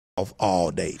off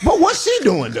all day. But what's she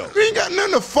doing though? You ain't got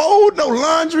nothing to fold, no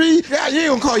laundry. Yeah, you ain't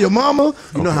gonna call your mama.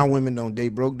 You know how women don't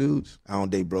date broke dudes? I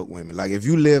don't date broke women. Like if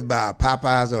you live by a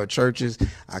Popeyes or a Church's,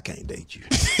 I can't date you.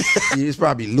 There's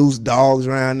probably loose dogs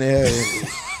around there.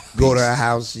 Go to her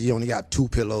house, she only got 2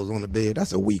 pillows on the bed.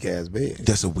 That's a weak ass bed.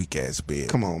 That's a weak ass bed.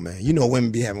 Come on, man. You know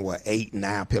women be having what, 8,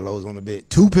 9 pillows on the bed?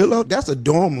 2 pillows? That's a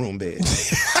dorm room bed.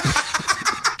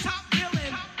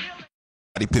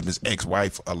 Scottie Pippen's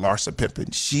ex-wife, Larsa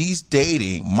Pippen, she's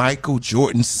dating Michael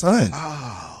Jordan's son.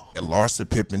 Oh. And Larsa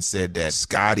Pippen said that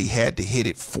Scottie had to hit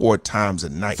it 4 times a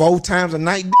night. 4 times a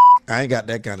night? I ain't got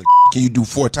that kind of. Can you do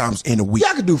 4 times in a week?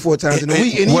 Yeah, I can do 4 times in a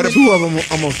week. And what even 2 of them,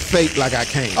 I'm gonna fake like I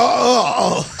can't.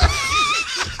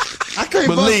 I can't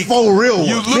bust 4 real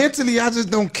ones. Mentally, I just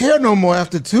don't care no more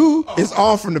after 2. It's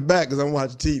all from the back because I'm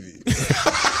watching TV.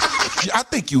 I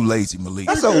think you lazy, Malik.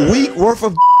 That's a week worth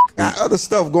of got other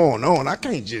stuff going on. I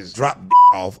can't just drop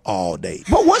off all day.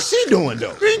 But what's she doing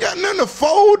though? You ain't got nothing to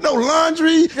fold, no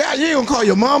laundry. Yeah, you ain't gonna call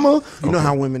your mama. You know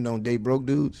how women don't date broke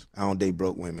dudes? I don't date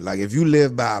broke women. Like if you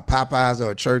live by a Popeyes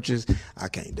or a Church's, I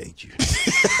can't date you.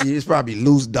 There's probably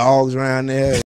loose dogs around there.